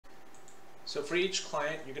So for each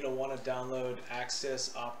client, you're going to want to download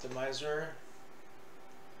Axis Optimizer.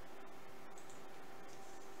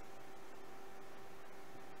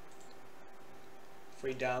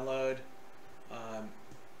 Free download.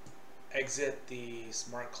 Exit the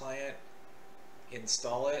smart client,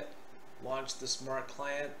 install it, launch the smart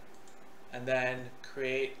client, and then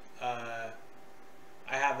create I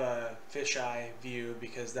have a fisheye view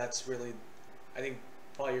because that's really, I think,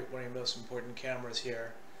 probably one of your most important cameras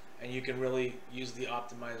here, and you can really use the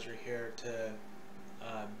optimizer here to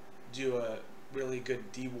do a really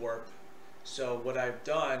good dewarp. So what I've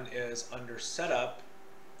done is under setup,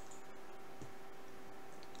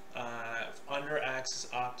 under Axis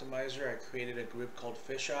Optimizer, I created a group called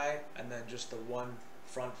fisheye, and then just the one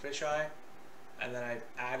front fisheye, and then I've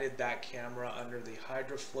added that camera under the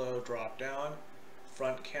HydroFlow drop down.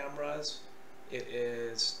 Front cameras, it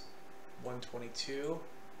is 122,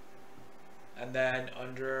 and then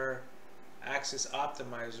under Axis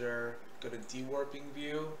Optimizer, go to dewarping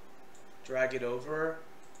view, drag it over,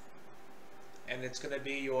 and it's going to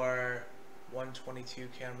be your 122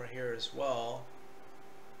 camera here as well,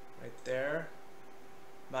 right there,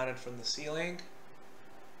 mounted from the ceiling.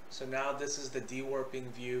 So now this is the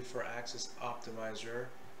dewarping view for Axis Optimizer.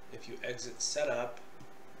 If you exit setup,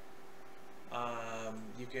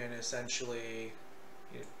 you can essentially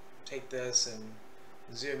take this and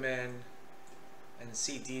zoom in and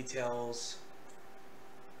see details.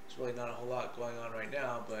 There's really not a whole lot going on right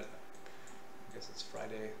now, but I guess it's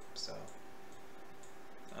Friday, so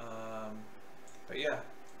but yeah,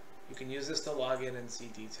 you can use this to log in and see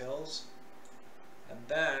details. And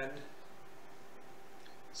then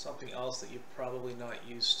something else that you're probably not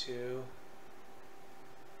used to,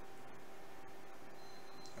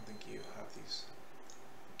 I think you have these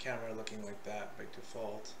camera looking like that by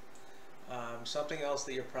default. Something else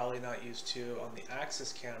that you're probably not used to on the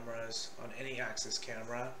Axis cameras, on any Axis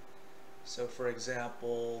camera. So for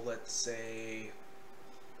example, let's say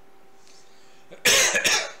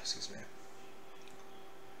excuse me.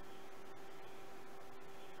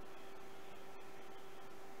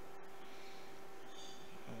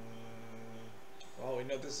 Well, we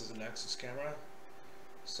know this is an Axis camera.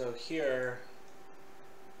 So here,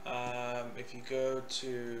 if you go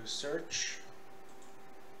to search,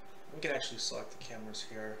 we can actually select the cameras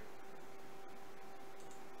here.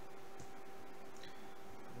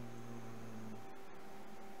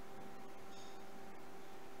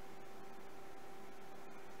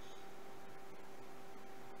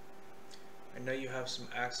 I know you have some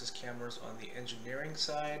Axis cameras on the engineering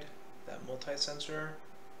side, that multi-sensor.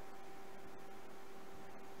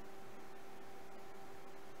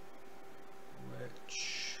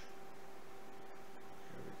 Which,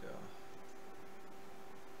 here we go.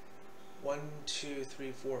 1, 2,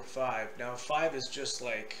 3, 4, 5. Now 5 is just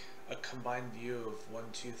like a combined view of 1,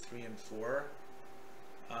 2, 3, and 4.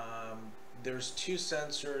 There's 2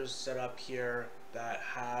 sensors set up here that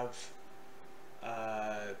have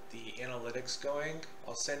the analytics going.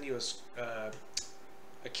 I'll send you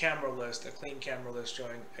a camera list, a clean camera list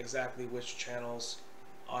showing exactly which channels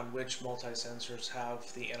on which multi-sensors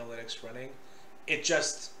have the analytics running. It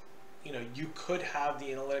just, you could have the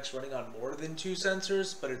analytics running on more than 2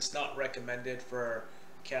 sensors, but it's not recommended for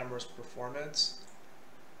camera's performance.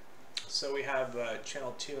 So we have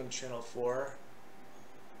channel 2 and channel 4.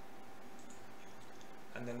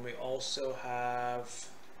 And then we also have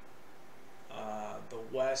the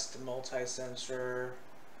West multi-sensor.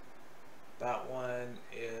 That one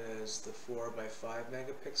is the 4x5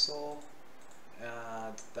 megapixel.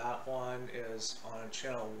 And that one is on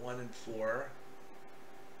channel 1 and 4.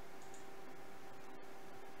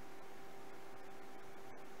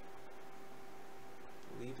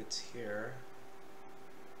 I believe it's here.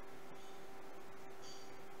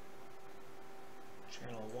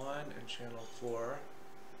 Channel 1 and channel 4.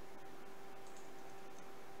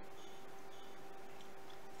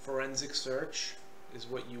 Forensic search is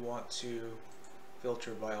what you want to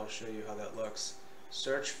filter by. I'll show you how that looks.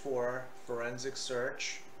 Search for forensic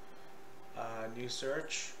search, new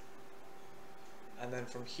search, and then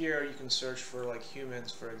from here you can search for like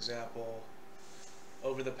humans, for example.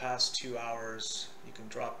 Over the past 2 hours, you can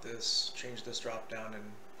drop this, change this drop down, and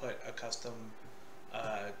put a custom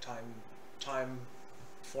time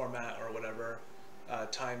format or whatever,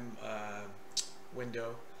 time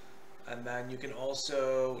window. And then you can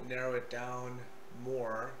also narrow it down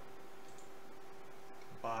more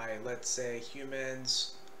by, let's say,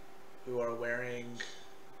 humans who are wearing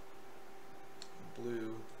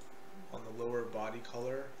blue on the lower body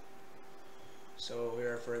color. So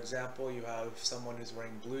here, for example, you have someone who's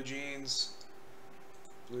wearing blue jeans,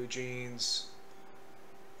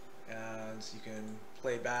 and and you can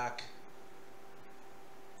play back.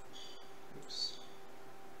 Oops.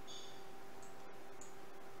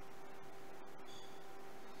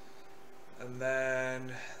 And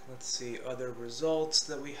then let's see other results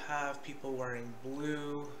that we have. People wearing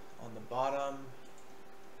blue on the bottom.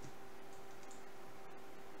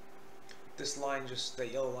 This line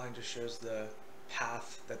that yellow line just shows the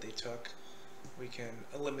path that they took. We can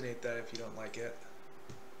eliminate that if you don't like it.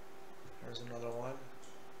 There's another one.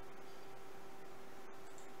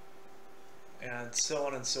 And so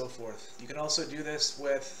on and so forth. You can also do this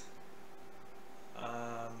with,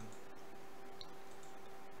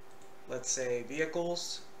 let's say,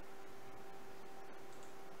 vehicles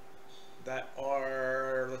that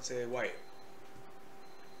are, let's say, white.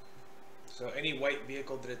 So any white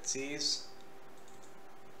vehicle that it sees,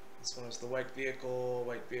 this one is the white vehicle,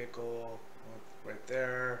 right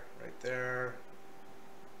there, right there.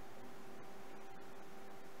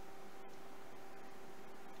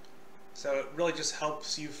 So it really just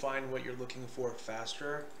helps you find what you're looking for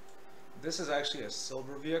faster. This is actually a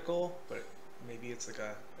silver vehicle, but maybe it's like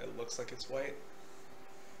it looks like it's white.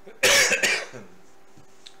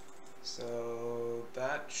 So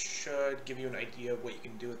that should give you an idea of what you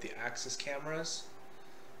can do with the Axis cameras.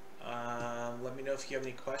 Let me know if you have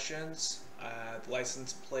any questions. The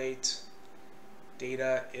license plate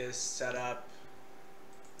data is set up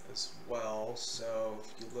as well. So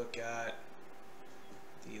if you look at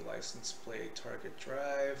the license plate target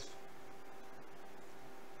drive,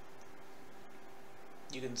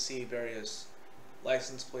 you can see various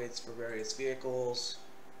license plates for various vehicles.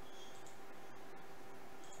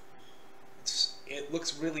 It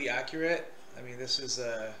looks really accurate. I mean, this is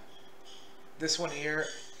this one here.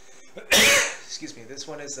 Excuse me. This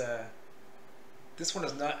one is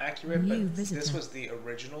not accurate, but this was the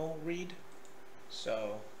original read,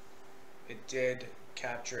 so it did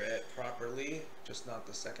capture it properly, just not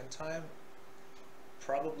the second time.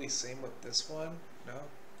 Probably same with this one. No,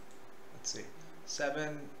 let's see.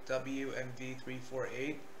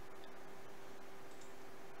 7WMV348.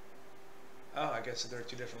 Oh, I guess there are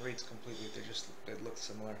two different reads completely. They look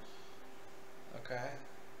similar. Okay.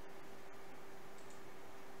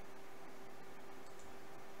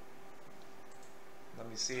 Let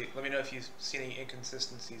me see. Let me know if you see any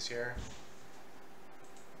inconsistencies here.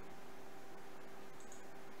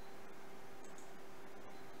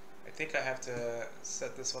 I think I have to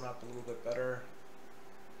set this one up a little bit better,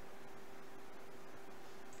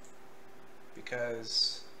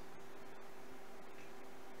 because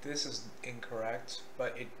this is incorrect,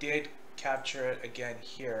 but it did capture it again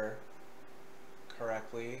here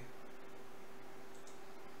correctly.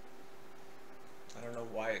 I don't know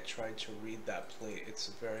why it tried to read that plate. It's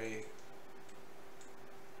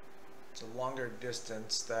a longer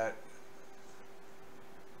distance that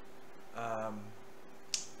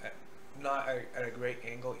not at a great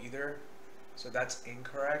angle either, so that's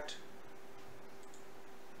incorrect.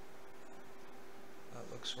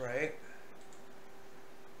 That looks right.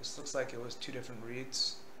 This looks like it was two different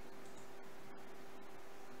reads,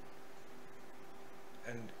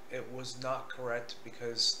 and it was not correct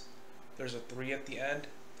because there's a 3 at the end.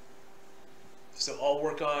 So I'll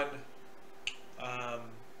work on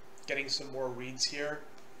getting some more reads here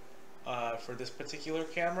for this particular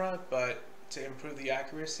camera, but to improve the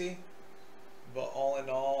accuracy. But all in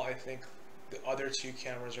all, I think the other two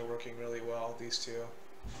cameras are working really well, these two.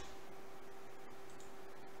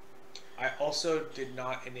 I also did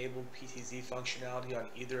not enable PTZ functionality on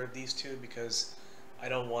either of these two because I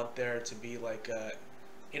don't want there to be like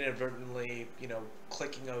inadvertently, you know,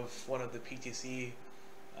 clicking of one of the PTZ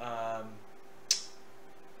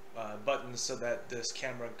buttons so that this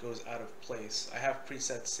camera goes out of place. I have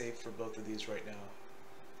presets saved for both of these right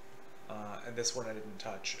now, and this one I didn't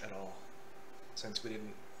touch at all since we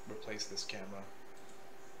didn't replace this camera.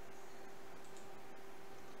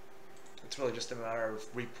 It's really just a matter of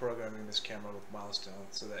reprogramming this camera with Milestone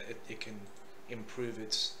so that it can improve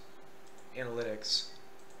its analytics.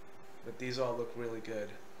 But these all look really good.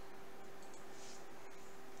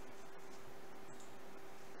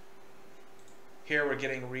 Here we're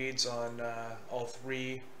getting reads on all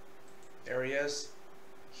 3 areas.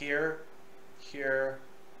 Here, here,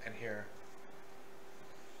 and here.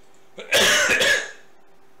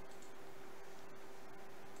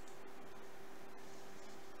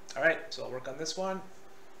 Alright, so I'll work on this one.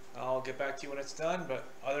 I'll get back to you when it's done, but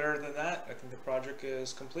other than that, I think the project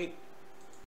is complete.